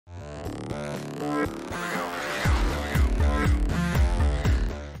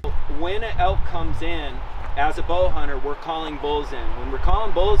when an elk comes in, as a bow hunter, we're calling bulls in. When we're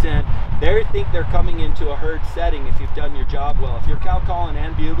calling bulls in, they think they're coming into a herd setting if you've done your job well. If you're cow calling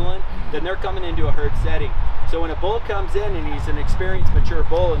and bugling, then they're coming into a herd setting. So when a bull comes in and he's an experienced, mature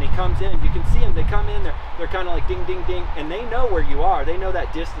bull and he comes in, you can see him, they come in, they're kind of like ding, ding, ding, and they know where you are. They know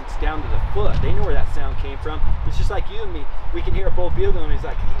that distance down to the foot. They know where that sound came from. It's just like you and me. We can hear a bull bugling and he's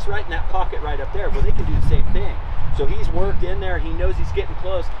like, he's right in that pocket right up there. Well, they can do the same thing. So he's worked in there, he knows he's getting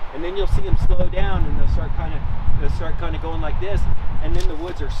close, and then you'll see him slow down and they'll start kind of going like this, and then the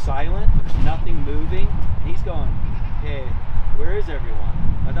woods are silent, there's nothing moving, and he's going, hey, where is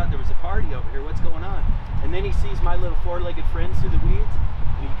everyone? I thought there was a party over here, what's going on? And then he sees my little four-legged friends through the weeds,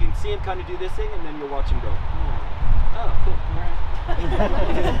 and you can see him kind of do this thing, and then you'll watch him go, oh cool, all right.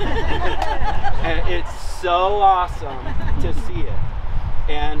 And it's so awesome to see it.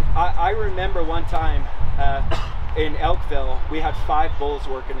 And I remember one time, in Elkville, we had 5 bulls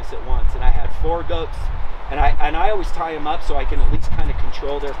working us at once, and I had 4 goats, and I always tie them up so I can at least kind of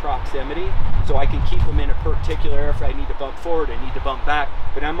control their proximity, so I can keep them in a particular area. If I need to bump forward, I need to bump back,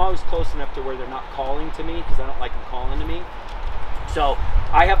 but I'm always close enough to where they're not calling to me, because I don't like them calling to me. So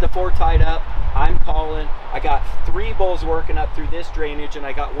I have the 4 tied up, I'm calling, I got 3 bulls working up through this drainage, and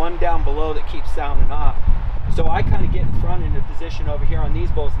I got 1 down below that keeps sounding off. So I kind of get in front in a position over here on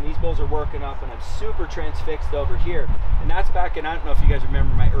these bulls, and these bulls are working up, and I'm super transfixed over here. And that's back in, I don't know if you guys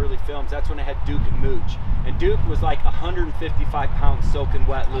remember my early films, that's when I had Duke and Mooch. And Duke was like 155 pounds soaking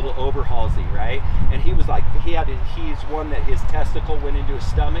wet little Oberhalsey, right? And he was like, he's one that his testicle went into his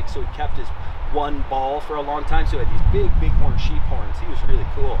stomach, so he kept his one ball for a long time, so he had these big, big horn sheep horns. He was really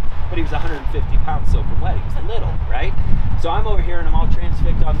cool, but he was 150 pounds soaking wet. He was little, right? So I'm over here and I'm all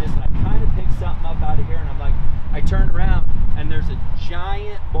transfixed on this, and I kind of pick something up out of here, and I'm like, I turn around and there's a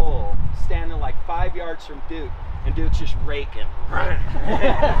giant bull standing like 5 yards from Duke, and Duke's just raking.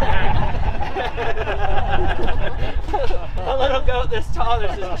 A little goat this tall,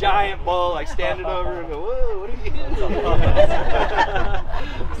 there's this giant bull like standing over and go, whoa, what are you doing?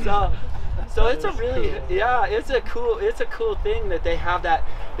 So it's a really, yeah, it's a cool thing that they have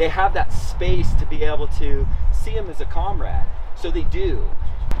that space to be able to see him as a comrade. So they do.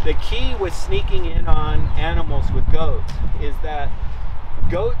 The key with sneaking in on animals with goats is that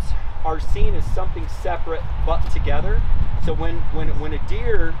goats are seen as something separate but together. So when a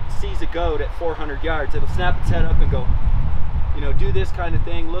deer sees a goat at 400 yards, it'll snap its head up and go, you know, do this kind of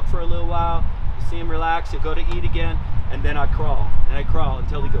thing, look for a little while, you see him relax, he'll go to eat again, and then I crawl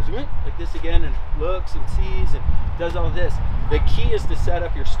until he goes like this again and looks and sees and does all this. The key is to set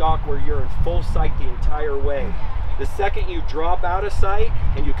up your stalk where you're in full sight the entire way. The second you drop out of sight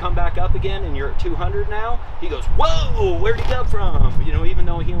and you come back up again and you're at 200 now, he goes, whoa, where'd he come from? You know, even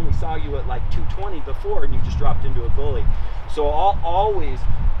though he only saw you at like 220 before and you just dropped into a gully. So I'll always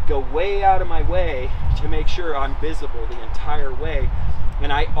go way out of my way to make sure I'm visible the entire way.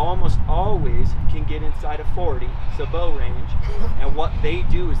 And I almost always can get inside of 40, so bow range, and what they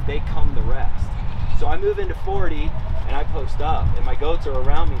do is they come the rest. So I move into 40 and I post up, and my goats are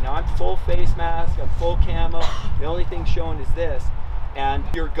around me. Now I'm full face mask, I'm full camo, the only thing showing is this, and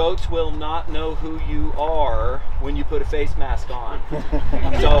your goats will not know who you are when you put a face mask on.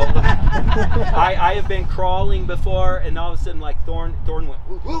 So I have been crawling before, and all of a sudden like Thorn went,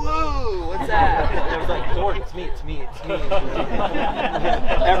 woo, woo, woo, what's that? And I was like, Thorn, it's me.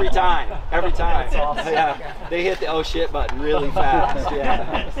 Every time. That's awesome. Yeah, they hit the oh shit button really fast.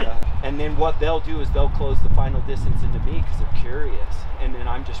 Yeah. So, and then what they'll do is they'll close the final distance into me because they're curious, and then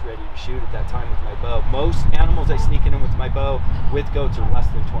I'm just ready to shoot at that time with my bow. Most animals I sneak in with my bow with goats are less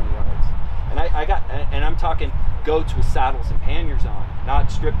than 20 yards. And I'm talking goats with saddles and panniers on,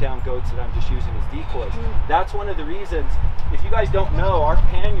 not stripped down goats that I'm just using as decoys. That's one of the reasons, if you guys don't know, our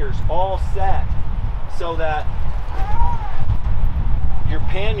panniers all set so that your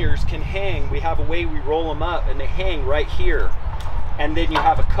panniers can hang. We have a way we roll them up and they hang right here. And then you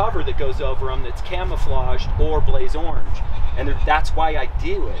have a cover that goes over them that's camouflaged or blaze orange. And that's why I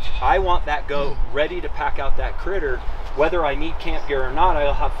do it. I want that goat ready to pack out that critter. Whether I need camp gear or not,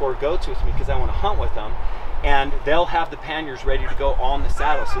 I'll have 4 goats with me because I want to hunt with them. And they'll have the panniers ready to go on the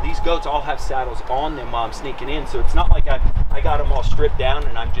saddle. So these goats all have saddles on them while I'm sneaking in. So it's not like I got them all stripped down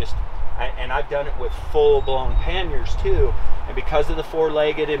and and I've done it with full-blown panniers too. And because of the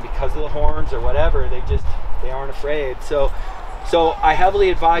 4-legged and because of the horns or whatever, they aren't afraid. So I heavily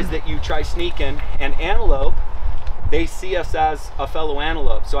advise that you try sneaking. And antelope, they see us as a fellow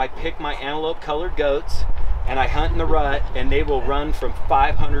antelope. So I pick my antelope colored goats and I hunt in the rut, and they will run from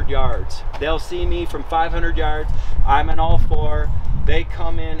 500 yards. They'll see me from 500 yards. I'm an all 4. They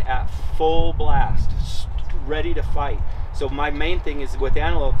come in at full blast, ready to fight. So my main thing is with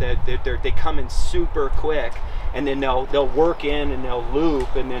antelope that they come in super quick, and then they'll work in and they'll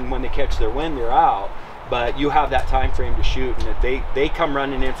loop, and then when they catch their wind, they're out. But you have that time frame to shoot, and they come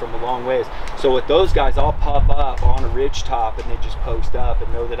running in from a long ways. So with those guys, I'll pop up on a ridge top and they just post up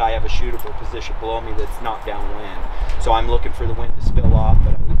and know that I have a shootable position below me that's not downwind. So I'm looking for the wind to spill off,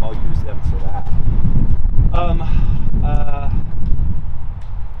 but I'll use them for that.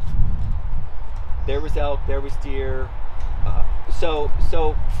 There was elk, there was deer.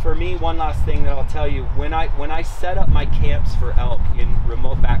 So for me, one last thing that I'll tell you, when I set up my camps for elk in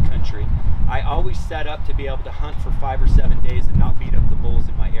remote backcountry, I always set up to be able to hunt for 5 or 7 days and not beat up the bulls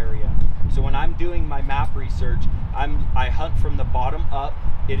in my area. So when I'm doing my map research, I hunt from the bottom up.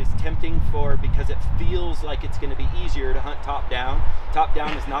 It is tempting because it feels like it's going to be easier to hunt top down. Top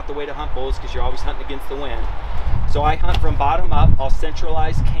down is not the way to hunt bulls because you're always hunting against the wind. So I hunt from bottom up. I'll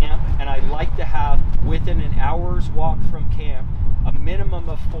centralize camp, and I like to have within an hour's walk from camp a minimum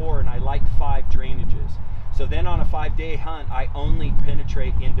of 4, and I like 5 drainages. So then on a 5-day hunt, I only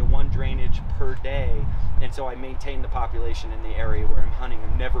penetrate into 1 drainage per day, and so I maintain the population in the area where I'm hunting.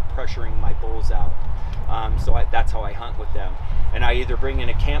 I'm never pressuring my bulls out. That's how I hunt with them. And I either bring in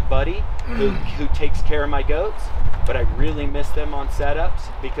a camp buddy who takes care of my goats, but I really miss them on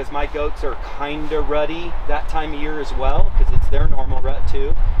setups because my goats are kind of rutty that time of year as well, because it's their normal rut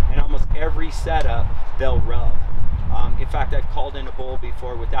too, and almost every setup they'll rub. In fact, I've called in a bull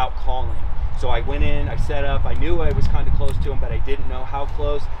before without calling. So I went in, I set up, I knew I was kind of close to him, but I didn't know how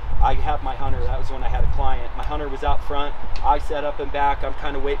close. I have my hunter, that was when I had a client. My hunter was out front, I set up and back, I'm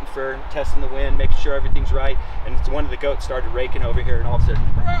kind of waiting for testing the wind, making sure everything's right, and one of the goats started raking over here, and all of a sudden,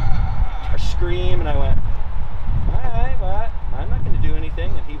 I screamed, and I went, all right, well, I'm not going to do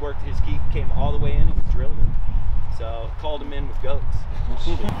anything, and he worked his key, came all the way in, and he drilled him. So called him in with goats.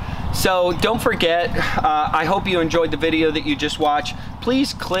 So don't forget, I hope you enjoyed the video that you just watched.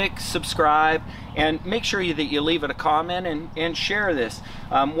 Please click subscribe and make sure that you leave it a comment and share this.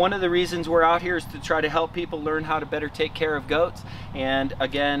 One of the reasons we're out here is to try to help people learn how to better take care of goats. And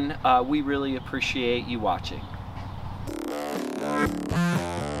again, we really appreciate you watching.